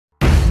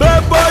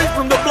Bad boys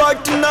from the block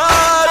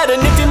tonight,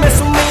 and if you mess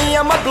with me,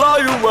 I'ma blow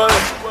you away.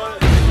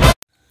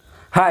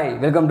 Hi,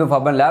 welcome to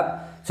Fup Lup.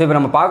 So இப்போ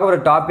நம்ம பார்க்க போகிற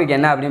topic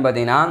என்ன அப்படின்னு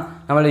பார்த்தீங்கன்னா,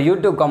 நம்மளோட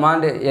யூடியூப்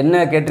கமாண்ட்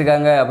என்ன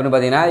கேட்டிருக்காங்க அப்படின்னு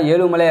பார்த்தீங்கன்னா,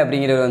 ஏழுமலை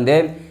அப்படிங்கிறவர் வந்து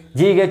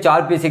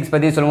GHRP-6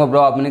 பற்றி சொல்லுங்க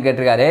ப்ரோ அப்படின்னு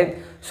கேட்டிருக்காரு.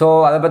 ஸோ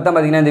அதை பற்றி தான்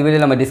பார்த்தீங்கன்னா இந்த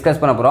வீடியோ நம்ம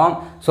டிஸ்கஸ் பண்ண போகிறோம்.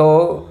 ஸோ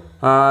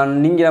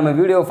நீங்கள் நம்ம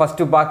வீடியோ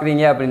ஃபஸ்ட்டு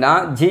பார்க்குறீங்க அப்படின்னா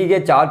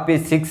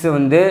GHRP-6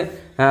 வந்து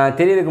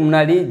தெரியறதுக்கு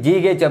முன்னாடி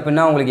GH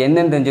அப்படின்னா உங்களுக்கு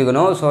என்னென்னு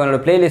தெரிஞ்சுக்கணும். ஸோ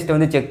என்னோடய ப்ளேலிஸ்ட்டை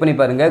வந்து செக் பண்ணி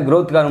பாருங்கள்.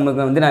 க்ரோத்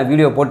காரணங்களுக்கு வந்து நான்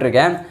வீடியோ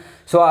போட்டிருக்கேன்.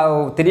 ஸோ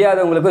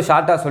தெரியாதவங்களுக்கு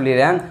ஷார்ட்டாக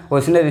சொல்லிடுறேன்,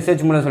 ஒரு சின்ன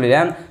ரிசர்ச் மூலம்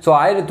சொல்லிடுறேன். ஸோ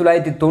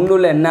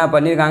 1990 என்ன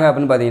பண்ணியிருக்காங்க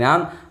அப்படின்னு பார்த்தீங்கன்னா,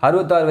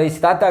 66 வயசு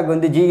தாத்தாவுக்கு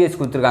வந்து GH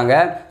கொடுத்துருக்காங்க.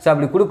 ஸோ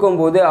அப்படி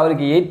கொடுக்கும்போது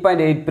அவருக்கு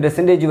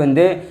 8.8%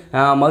 வந்து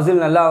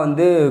மசில் நல்லா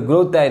வந்து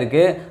க்ரோத்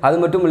ஆகிருக்கு. அது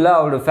மட்டும் இல்லை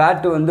அவரோட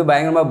ஃபேட்டு வந்து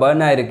பயங்கரமாக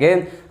பர்ன் ஆகிருக்கு.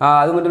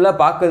 அது மட்டும் இல்லை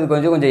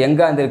பார்க்கறதுக்கு கொஞ்சம்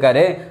யங்காக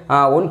இருந்திருக்காரு.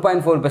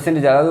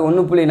 1.4% அதாவது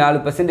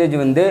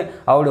 1.4% வந்து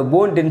அவரோட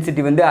போன்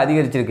டென்சிட்டி வந்து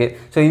அதிகரிச்சிருக்கு.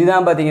 ஸோ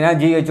இதுதான் பார்த்தீங்கன்னா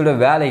GHோட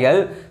வேலைகள்.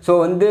 ஸோ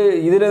வந்து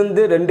இதில்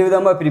வந்து 2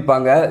 விதமாக பிரிப்பாங்க.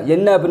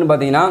 என்ன அப்படின்னு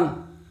பார்த்தீங்கன்னா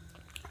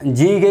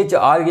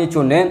GHRH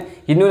ஒன்று,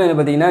 இன்னொன்று என்ன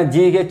பார்த்தீங்கன்னா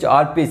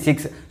GHRP-6.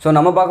 ஸோ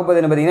நம்ம பார்க்க போகிறது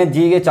என்ன பார்த்தீங்கன்னா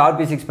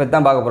GHRP-6 பற்றி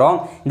தான் பார்க்க போகிறோம்.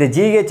 இந்த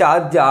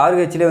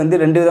GHRHல வந்து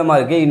 2 விதமாக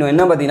இருக்குது. இன்னும்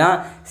என்ன பார்த்தீங்கன்னா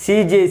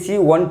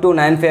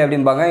CJC1295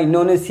 அப்படிம்பாங்க,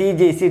 இன்னொன்று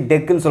CJC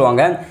டெக்குன்னு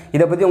சொல்லுவாங்க.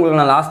 இதை பற்றி உங்களுக்கு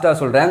நான் லாஸ்ட்டாக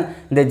சொல்கிறேன்.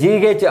 இந்த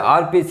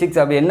GHRP-6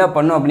 அப்படி என்ன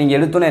பண்ணும் அப்படி நீங்கள்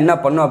எடுத்தோன்னே என்ன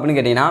பண்ணும் அப்படின்னு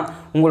கேட்டிங்கன்னா,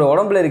 உங்களோட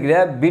உடம்புல இருக்கிற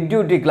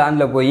பிட்யூட்ரி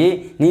கிளாண்டில் போய்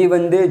நீ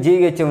வந்து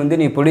GHை வந்து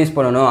நீ ப்ரொடியூஸ்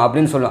பண்ணணும்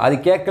அப்படின்னு சொல்லணும். அது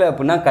கேட்கல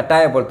அப்படின்னா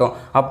கட்டாயப்படுத்தும்.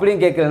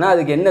 அப்படியும் கேட்கலன்னா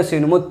அதுக்கு என்ன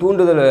செய்யணுமோ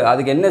தூண்டுதல்,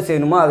 அதுக்கு என்ன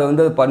செய்யணுமோ அதை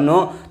வந்து அது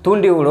பண்ணும்,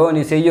 தூண்டி விடும்,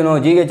 நீ செய்யணும்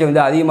GHை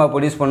வந்து அதிகமாக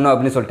ப்ரொடியூஸ் பண்ணணும்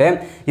அப்படின்னு சொல்லிட்டு.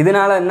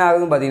 இதனால் என்ன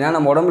ஆகுதுன்னு பார்த்தீங்கன்னா,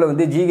 நம்ம உடம்புல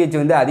வந்து GH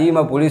வந்து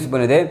அதிகமாக ப்ரொடியூஸ்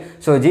பண்ணுது.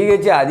 ஸோ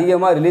GH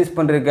அதிகமாக ரிலீஸ்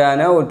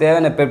பண்ணுறதுக்கான ஒரு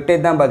தேவையான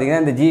பெப்டைட் தான்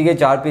பார்த்தீங்கன்னா இந்த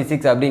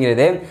GHRP-6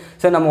 அப்படிங்கிறது.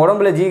 ஸோ நம்ம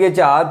உடம்புல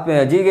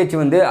GH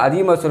வந்து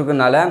அதிகமாக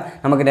சுருக்கிறதுனால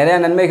நமக்கு நிறையா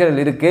நன்மைகள்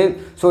இருக்குது.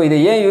 ஸோ இதை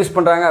ஏன் யூஸ்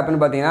பண்ணுறாங்க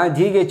அப்படின்னு பார்த்தீங்கன்னா,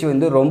 GH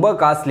வந்து ரொம்ப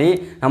காஸ்ட்லி.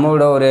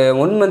 நம்மளோட ஒரு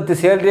 1 மந்த்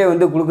சேலரியே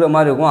வந்து கொடுக்குற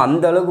மாதிரி இருக்கும்.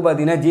 அந்த அளவுக்கு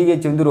பார்த்தீங்கன்னா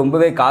GH வந்து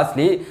ரொம்பவே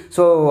காஸ்ட்லி.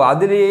 ஸோ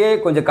அதுலேயே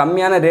கொஞ்சம்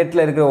கம்மியான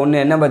ரேட்டில் இருக்கிற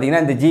ஒன்று என்ன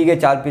பார்த்தீங்கன்னா இந்த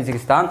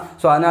GHRP-6 தான்.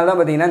 ஸோ அதனால தான்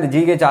பார்த்தீங்கன்னா இந்த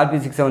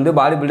GHRP-6 வந்து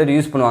பாடி பில்டர்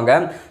யூஸ் பண்ணுவாங்க.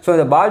 ஸோ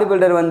இந்த பாடி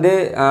பில்டர் வந்து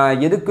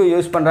எதுக்கு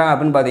யூஸ் பண்ணுறாங்க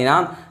அப்படின்னு பார்த்தீங்கன்னா,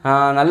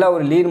 நல்ல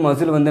ஒரு லீன்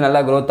மசில் வந்து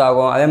நல்லா க்ரோத்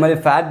ஆகும், அதே மாதிரி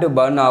ஃபேட்டு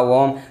பர்ன்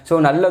ஆகும், ஸோ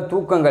நல்ல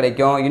தூக்கம்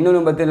கிடைக்கும்.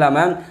 இன்னொன்று பற்றி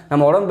இல்லாமல்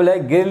நம்ம உடம்புல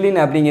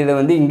கெர்லின் அப்படிங்கிறத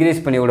வந்து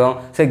இன்க்ரீஸ் பண்ணிவிடும்.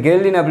 ஸோ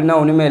கெர்லின் அப்படின்னா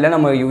ஒன்றுமே இல்லை,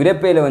 நம்ம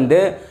இரைப்பையில் வந்து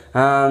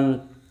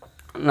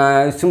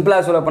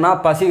சிம்பிளாக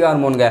சொல்லப்போனால் பசி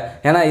ஹார்மோனுங்க.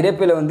 ஏன்னா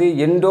இரைப்பையில் வந்து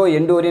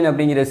எண்டோரின்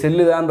அப்படிங்கிற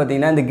செல்லு தான்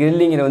பார்த்தீங்கன்னா இந்த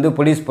கெர்லிங்கை வந்து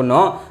ப்ரொடியூஸ்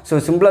பண்ணும். ஸோ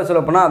சிம்பிளாக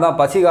சொல்லப்போனால் அதான்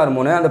பசி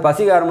ஹார்மோனு. அந்த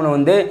பசி ஹார்மோனை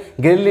வந்து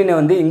கெர்லினை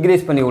வந்து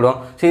இன்க்ரீஸ் பண்ணிவிடும்.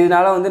 ஸோ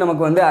இதனால் வந்து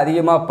நமக்கு வந்து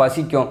அதிகமாக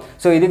பசிக்கும்.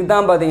 ஸோ இதுக்கு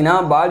தான் பார்த்தீங்கன்னா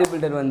பாடி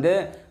பில்டர் வந்து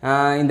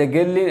இந்த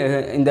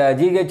இந்த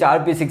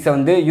GHRP-6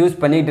 வந்து யூஸ்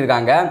பண்ணிகிட்டு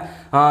இருக்காங்க.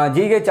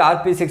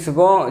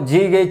 GHRP-6க்கும்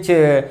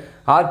GHRP-RHக்கும்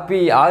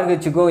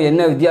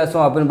என்ன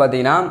வித்தியாசம் அப்படின்னு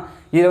பார்த்தீங்கன்னா,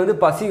 இதில் வந்து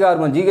பசி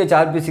ஹார்மோன்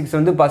GHRP-6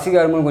 வந்து பசி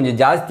ஹார்மோன் கொஞ்சம்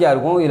ஜாஸ்தியாக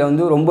இருக்கும், இதில்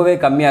வந்து ரொம்பவே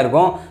கம்மியாக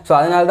இருக்கும். ஸோ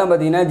அதனால தான்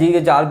பார்த்தீங்கன்னா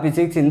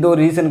GHRP-6 இந்த ஒரு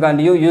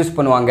ரீசனுக்காண்டியும் யூஸ்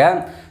பண்ணுவாங்க.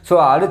 ஸோ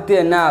அடுத்து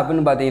என்ன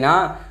அப்படின்னு பார்த்தீங்கன்னா,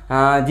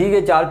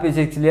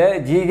 GHRP-6ல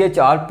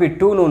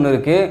GHRP-2ன்னு ஒன்று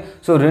இருக்குது.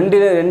 ஸோ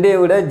ரெண்டையை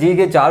விட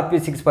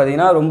GHRP-6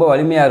 பார்த்தீங்கன்னா ரொம்ப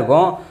வலிமையாக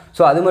இருக்கும்.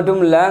 ஸோ அது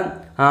மட்டும் இல்லை,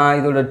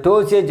 இதோட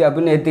டோசேஜ்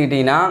அப்படின்னு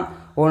எடுத்துக்கிட்டிங்கன்னா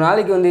ஒரு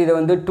நாளைக்கு வந்து இதை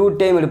வந்து 2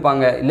 டைம்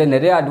எடுப்பாங்க. இல்லை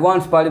நிறைய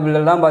அட்வான்ஸ் பாடி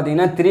பில்டர்லாம்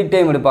பார்த்தீங்கன்னா 3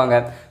 டைம் எடுப்பாங்க.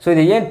 ஸோ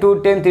இது ஏன் 2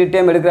 டைம் 3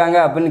 டைம் எடுக்கிறாங்க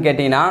அப்படின்னு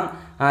கேட்டிங்கன்னா,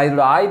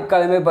 இதோட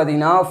ஆயுட்காலமே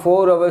பார்த்தீங்கன்னா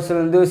 4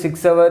 ஹவர்ஸ்லேருந்து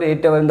 6 ஹவர்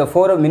 8 ஹவர், இந்த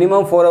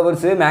மினிமம் 4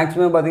 ஹவர்ஸு,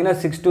 மேக்ஸிமம் பார்த்தீங்கன்னா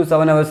 6 to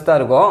 7 ஹவர்ஸ் தான்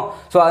இருக்கும்.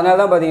 ஸோ அதனால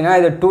தான் பார்த்தீங்கன்னா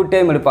இதை 2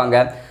 டைம்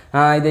எடுப்பாங்க.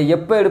 இதை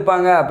எப்போ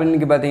எடுப்பாங்க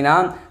அப்படின்னு பார்த்தீங்கன்னா,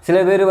 சில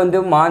பேர் வந்து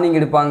மார்னிங்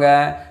எடுப்பாங்க,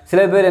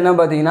 சில பேர் என்ன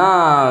பார்த்தீங்கன்னா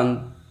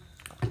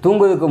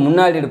தூங்குறதுக்கு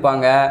முன்னாடி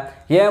எடுப்பாங்க.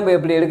 ஏன் இப்போ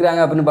எப்படி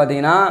எடுக்கிறாங்க அப்படின்னு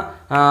பார்த்தீங்கன்னா,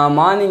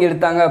 மார்னிங்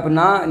எடுத்தாங்க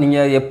அப்படின்னா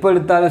நீங்கள் எப்போ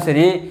எடுத்தாலும்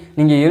சரி,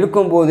 நீங்கள்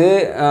எடுக்கும்போது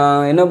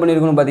என்ன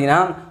பண்ணியிருக்கணும்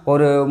பார்த்தீங்கன்னா,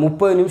 ஒரு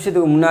 30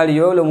 நிமிஷத்துக்கு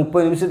முன்னாடியோ இல்லை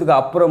 30 நிமிஷத்துக்கு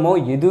அப்புறமோ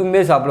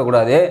எதுவுமே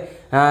சாப்பிடக்கூடாது.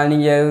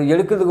 நீங்கள்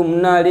எடுக்கிறதுக்கு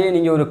முன்னாடி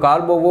நீங்கள் ஒரு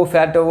கார்போவோ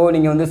ஃபேட்டோவோ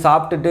நீங்கள் வந்து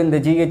சாப்பிட்டுட்டு இந்த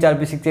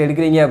GHRP-6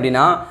 எடுக்கிறீங்க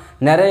அப்படின்னா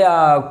நிறையா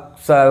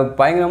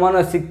பயங்கரமான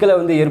சிக்கலை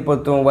வந்து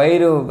ஏற்படுத்தும்.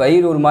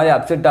 வயிறு ஒரு மாதிரி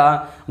அப்செட்டாக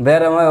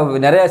வேறு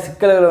நிறையா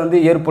சிக்கல்களை வந்து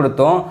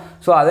ஏற்படுத்தும்.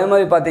 ஸோ அதே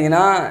மாதிரி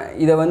பார்த்தீங்கன்னா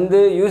இதை வந்து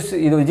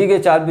இது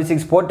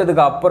GHRP-6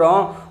 போட்டதுக்கு அப்புறம்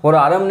ஒரு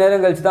அரை மணி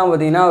நேரம் கழிச்சு தான்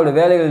பார்த்தீங்கன்னா அவரோட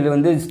வேலைகள்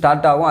வந்து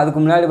ஸ்டார்ட் ஆகும். அதுக்கு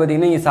முன்னாடி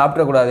பார்த்தீங்கன்னா நீங்கள்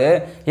சாப்பிடக்கூடாது.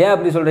 ஏன்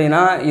அப்படி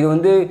சொல்கிறீங்கன்னா, இது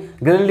வந்து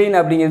கிரில்லின்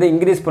அப்படிங்கிறத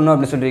இன்க்ரீஸ் பண்ணும்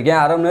அப்படின்னு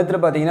சொல்லியிருக்கேன். அரை மணி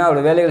நேரத்தில் பார்த்தீங்கன்னா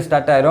அவரோட வேலைகள்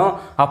ஸ்டார்ட் ஆகிரும்.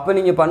 அப்போ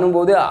நீங்கள்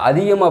பண்ணும்போது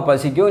அதிகமாக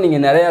பசிக்கும்,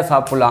 நீங்கள் நிறையா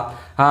சாப்பிட்லாம்.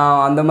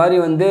 அந்த மாதிரி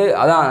வந்து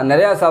அதான்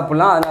நிறையா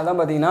சாப்பிட்லாம். அதனால தான்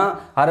பார்த்தீங்கன்னா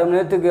அரை மணி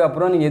நேரத்துக்கு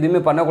அப்புறம் நீங்கள் எதுவுமே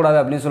பண்ணக்கூடாது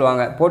அப்படின்னு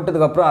சொல்லுவாங்க.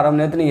 போட்டதுக்கப்புறம் அரை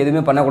மணி நேரத்தில் நீங்கள்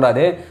எதுவுமே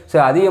பண்ணக்கூடாது. ஸோ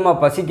அதிகமாக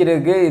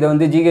பசிக்கிறதுக்கு இதை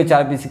வந்து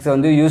GHRP-6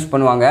 வந்து யூஸ்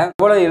பண்ணுவாங்க.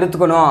 எவ்வளோ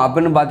எடுத்துக்கணும்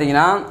அப்படின்னு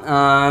பார்த்தீங்கன்னா,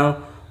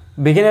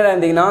 பிகினராக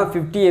இருந்தீங்கன்னா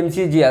 50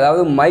 mcg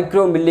அதாவது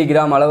மைக்ரோ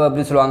மில்லிகிராம் அளவு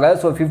அப்படின்னு சொல்லுவாங்க.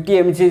 ஸோ 50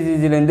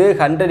 mcgலேருந்து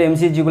 100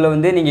 mcgக்குள்ளே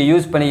வந்து நீங்கள்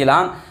யூஸ்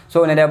பண்ணிக்கலாம். ஸோ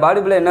நிறைய பாடி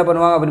பில்டர் என்ன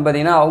பண்ணுவாங்க அப்படின்னு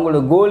பார்த்தீங்கன்னா அவங்களோட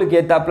கோலுக்கு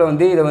ஏற்றாப்பில்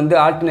வந்து இதை வந்து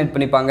ஆல்டர்னேட்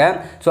பண்ணிப்பாங்க.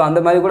 ஸோ அந்த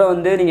மாதிரி கூட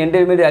வந்து நீங்கள்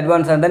இன்டர்மீடியட்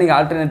அட்வான்ஸாக இருந்தால் நீங்கள்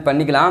ஆல்டர்னேட்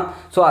பண்ணிக்கலாம்.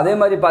 ஸோ அதே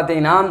மாதிரி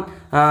பார்த்தீங்கன்னா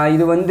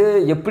இது வந்து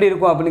எப்படி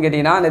இருக்கும் அப்படின்னு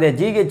கேட்டிங்கன்னா நிறைய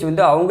ஜிஹெச்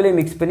வந்து அவங்களே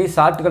மிக்ஸ் பண்ணி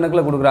ஷார்ட்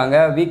கணக்கில் கொடுக்குறாங்க.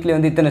 வீக்லி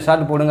வந்து இத்தனை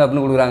ஷார்ட் போடுங்க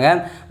அப்படின்னு கொடுக்குறாங்க.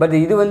 பட்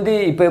இது வந்து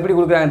இப்போ எப்படி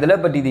கொடுக்குறாங்க தெரியல.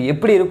 பட் இது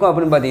எப்படி இருக்கும்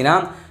அப்படின்னு பார்த்தீங்கன்னா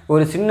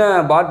ஒரு சின்ன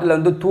பாட்டில்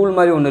வந்து தூள்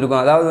மாதிரி ஒன்று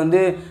இருக்கும். அதாவது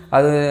வந்து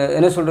அது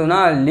என்ன சொல்கிறதுனா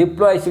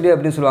லிப்ராய்சிடி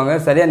அப்படின்னு சொல்லுவாங்க.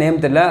 சரியாக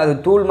நேம் தெரியல. அது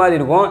தூள் மாதிரி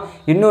இருக்கும்.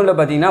 இன்னொன்று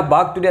பார்த்தீங்கன்னா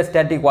பாக்டீரியா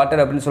ஸ்டாட்டிக்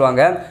வாட்டர் அப்படின்னு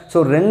சொல்லுவாங்க. ஸோ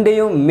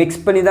ரெண்டையும்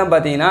மிக்ஸ் பண்ணி தான்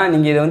பார்த்தீங்கன்னா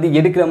நீங்கள் இதை வந்து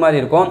எடுக்கிற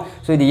மாதிரி இருக்கும்.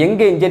 ஸோ இது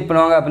எங்கே இன்ஜெக்ட்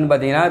பண்ணுவாங்க அப்படின்னு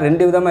பார்த்தீங்கன்னா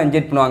 2 விதமாக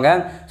இன்ஜெக்ட் பண்ணுவாங்க.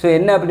 ஸோ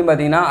என்ன அப்படின்னு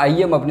பார்த்தீங்கன்னா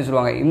ஐஎம் அப்படின்னு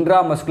சொல்லுவாங்க, இன்ட்ரா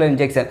மஸ்குலர்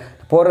இன்ஜெக்ஷன்.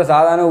 போடுற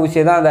சாதாரண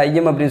ஊசியை தான் அந்த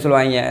ஐஎம் அப்படின்னு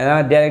சொல்லுவாங்க. ஏன்னா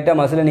டேரெக்டாக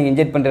மசில் நீங்கள்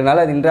இன்ஜெக்ட்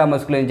பண்ணுறதுனால அது இன்ட்ரா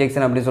மஸ்குலர்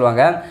இன்ஜெக்ஷன் அப்படின்னு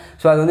சொல்லுவாங்க.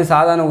 ஸோ அது வந்து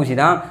சாதாரண ஊசி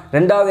தான்.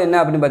 ரெண்டாவது என்ன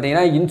அப்படின்னு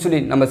பார்த்தீங்கன்னா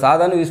இன்சுலின். நம்ம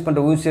சாதாரண யூஸ்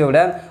பண்ணுற ஊசியை விட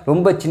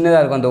ரொம்ப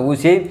சின்னதாக இருக்கும் அந்த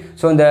ஊசி.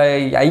 ஸோ இந்த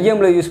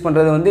ஐஎம்மில் யூஸ்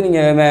பண்ணுறது வந்து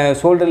நீங்கள்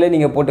ஷோல்டர்லேயே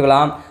நீங்கள்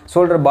போட்டுக்கலாம்,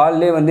 ஷோல்டர்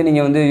பால்லேயே வந்து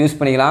நீங்கள் வந்து யூஸ்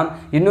பண்ணிக்கலாம்.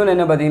 இன்னொன்று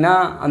என்ன பார்த்தீங்கன்னா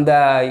அந்த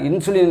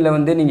இன்சுலினில்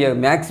வந்து நீங்கள்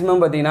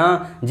மேக்ஸிமம் பார்த்தீங்கன்னா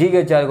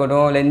ஜிஹெச்சாக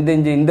இருக்கட்டும் இல்லை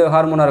இந்த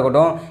ஹார்மோனாக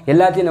இருக்கட்டும்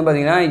எல்லாத்தையும் என்ன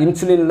பார்த்தீங்கன்னா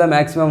இன்சுலின் தான்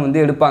மேக்ஸிமம் வந்து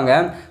எடுப்பாங்க.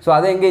 ஸோ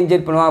அதை எங்கே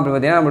இன்ஜெக்ட் பண்ணுவாங்க அப்படின்னு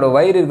பார்த்தீங்கன்னா நம்மளோட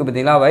வயிறு இருக்குது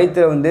பார்த்தீங்களா,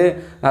 வயிற்றில் வந்து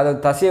அதை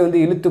தசையை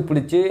வந்து இழுத்து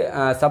பிடிச்சி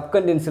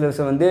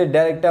சப்கண்டென்சர்ஸை வந்து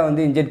டைரெக்டாக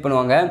வந்து இன்ஜெக்ட்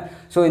பண்ணுவாங்க.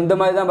 ஸோ இந்த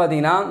மாதிரி தான்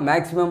பார்த்தீங்கன்னா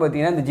மேக்ஸிமம்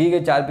பார்த்தீங்கன்னா இந்த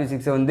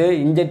GHRP-6 வந்து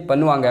இன்ஜெக்ட்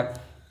பண்ணுவாங்க.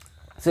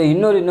 ஸோ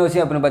இன்னொரு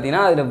விஷயம் அப்படின்னு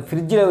பார்த்தீங்கன்னா அதில்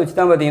ஃப்ரிட்ஜில் வச்சு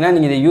தான் பார்த்தீங்கன்னா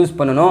நீங்கள் இதை யூஸ்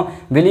பண்ணணும்.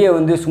 வெளியே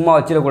வந்து சும்மா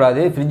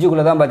வச்சிடக்கூடாது.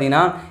 ஃப்ரிட்ஜுக்குள்ளே தான்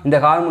பார்த்தீங்கன்னா இந்த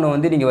ஹார்மோனை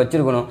வந்து நீங்கள்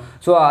வச்சுருக்கணும்.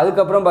 ஸோ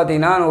அதுக்கப்புறம்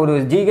பார்த்தீங்கன்னா ஒரு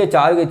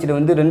GHRH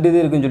வந்து 2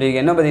 இது இருக்குன்னு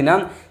சொல்லியிருக்கேன். என்ன பார்த்தீங்கன்னா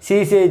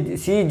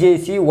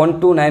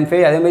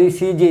CJC1295 அதேமாதிரி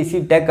CJC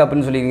டெக்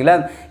அப்படின்னு சொல்லியிருக்கீங்களா.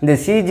 இந்த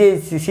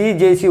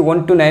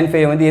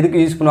CJC1295 வந்து எதுக்கு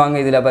யூஸ் பண்ணுவாங்க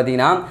இதில்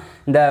பார்த்தீங்கன்னா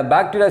இந்த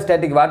பாக்டீரியா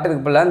ஸ்டாட்டிக்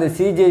வாட்டருக்கு பதிலாக இந்த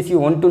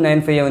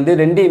CJC1295 வந்து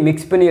ரெண்டையும்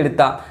மிக்ஸ் பண்ணி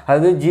எடுத்தா,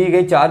 அதாவது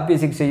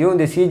GHRP-6ஐயும்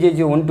இந்த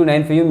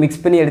CJC1295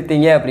 மிக்ஸ் பண்ணி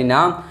எடுத்தீங்க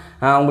அப்படின்னா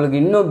உங்களுக்கு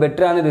இன்னும்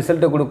பெட்டரான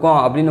ரிசல்ட்டை கொடுக்கும்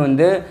அப்படின்னு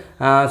வந்து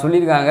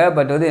சொல்லியிருக்காங்க.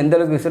 பட் வந்து எந்த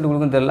அளவுக்கு ரிசல்ட்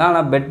கொடுக்குன்னு தெரியல.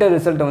 ஆனால் பெட்டர்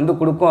ரிசல்ட்டை வந்து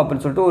கொடுக்கும்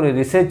அப்படின்னு சொல்லிட்டு ஒரு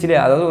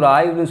ரிசர்ச்லேயே அதாவது ஒரு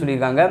ஆய்வுன்னு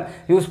சொல்லியிருக்காங்க,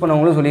 யூஸ்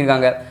பண்ணவங்களும்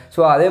சொல்லியிருக்காங்க.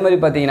 ஸோ அதே மாதிரி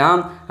பார்த்தீங்கன்னா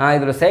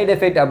இதோட சைடு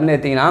எஃபெக்ட் அப்படின்னு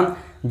எடுத்திங்கன்னா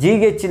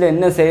ஜிஹெச்சில்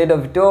என்ன சைடு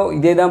எஃபெக்ட்டோ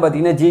இதே தான்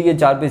பார்த்தீங்கன்னா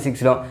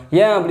GHRP-6லும்.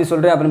 ஏன் அப்படி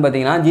சொல்கிறேன் அப்படின்னு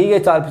பார்த்தீங்கன்னா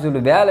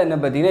GHRP-6 வேலை என்ன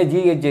பார்த்தீங்கன்னா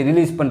GH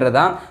ரிலீஸ் பண்ணுறது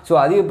தான். ஸோ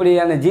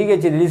அதிகப்படியான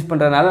GH ரிலீஸ்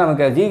பண்ணுறதுனால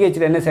நமக்கு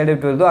GHயில் என்ன சைடு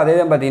எஃபெக்ட் வருதோ அதே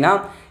தான் பார்த்தீங்கன்னா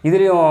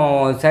இதுலேயும்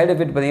சைடு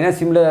எஃபெக்ட் பார்த்தீங்கன்னா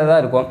சிமிலராக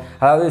தான் இருக்கும்.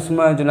 அதாவது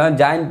சும்மா சொன்னால்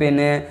ஜாயின்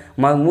பெயின்,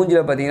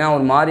 மூஞ்சில் பார்த்தீங்கன்னா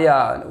ஒரு மாதிரியா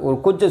ஒரு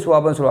கூச்ச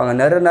சுவாபம்னு சொல்லுவாங்க,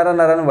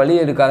 நரன்னு வலி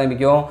எடுக்க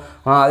ஆரம்பிக்கும்.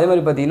 அதே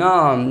மாதிரி பார்த்தீங்கன்னா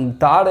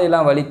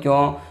தாடையெல்லாம்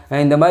வலிக்கும்.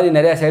 இந்த மாதிரி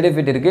நிறையா சைடு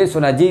எஃபெக்ட் இருக்குது. ஸோ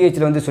நான்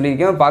GHயில் வந்து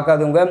சொல்லியிருக்கேன்.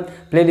 பார்க்காதவங்க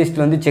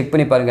ப்ளேலிஸ்ட்டில் வந்து செக்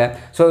பண்ணி பாருங்கள்.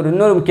 ஸோ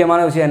இன்னொரு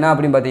முக்கியமான விஷயம் என்ன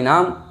அப்படின்னு பார்த்தீங்கன்னா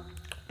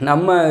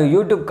நம்ம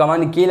யூடியூப்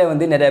கமெண்ட் கீழே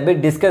வந்து நிறைய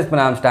பேர் டிஸ்கஸ் பண்ண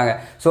ஆரம்பிச்சிட்டாங்க.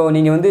 ஸோ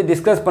நீங்கள் வந்து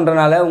டிஸ்கஸ்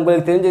பண்ணுறனால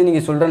உங்களுக்கு தெரிஞ்சது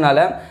நீங்கள் சொல்கிறனால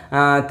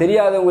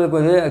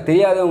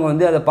தெரியாதவங்க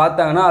வந்து அதை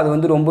பார்த்தாங்கன்னா அது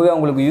வந்து ரொம்பவே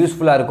உங்களுக்கு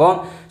யூஸ்ஃபுல்லாக இருக்கும்.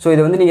 ஸோ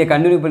இதை வந்து நீங்கள்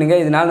கண்டினியூ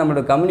பண்ணுங்கள். இதனால்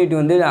நம்மளோட கம்யூனிட்டி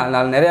வந்து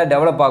நிறையா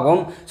டெவலப்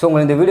ஆகும். ஸோ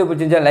உங்களுக்கு இந்த வீடியோ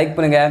பிடிச்சிருந்தா லைக்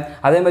பண்ணுங்கள்.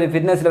 அதே மாதிரி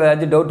ஃபிட்னஸில்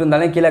ஏதாச்சும் டவுட்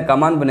இருந்தாலும் கீழே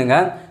கமெண்ட்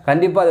பண்ணுங்கள்.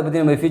 கண்டிப்பாக அதை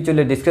பற்றி நம்ம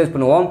ஃபியூச்சரில் டிஸ்கஸ்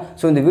பண்ணுவோம்.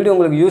 ஸோ இந்த வீடியோ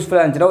உங்களுக்கு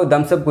யூஸ்ஃபுல்லாக இருந்துச்சுன்னா ஒரு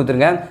தம்ஸ் அப்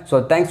கொடுத்துருங்க.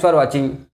 ஸோ தேங்க்ஸ் ஃபார் வாட்சிங்.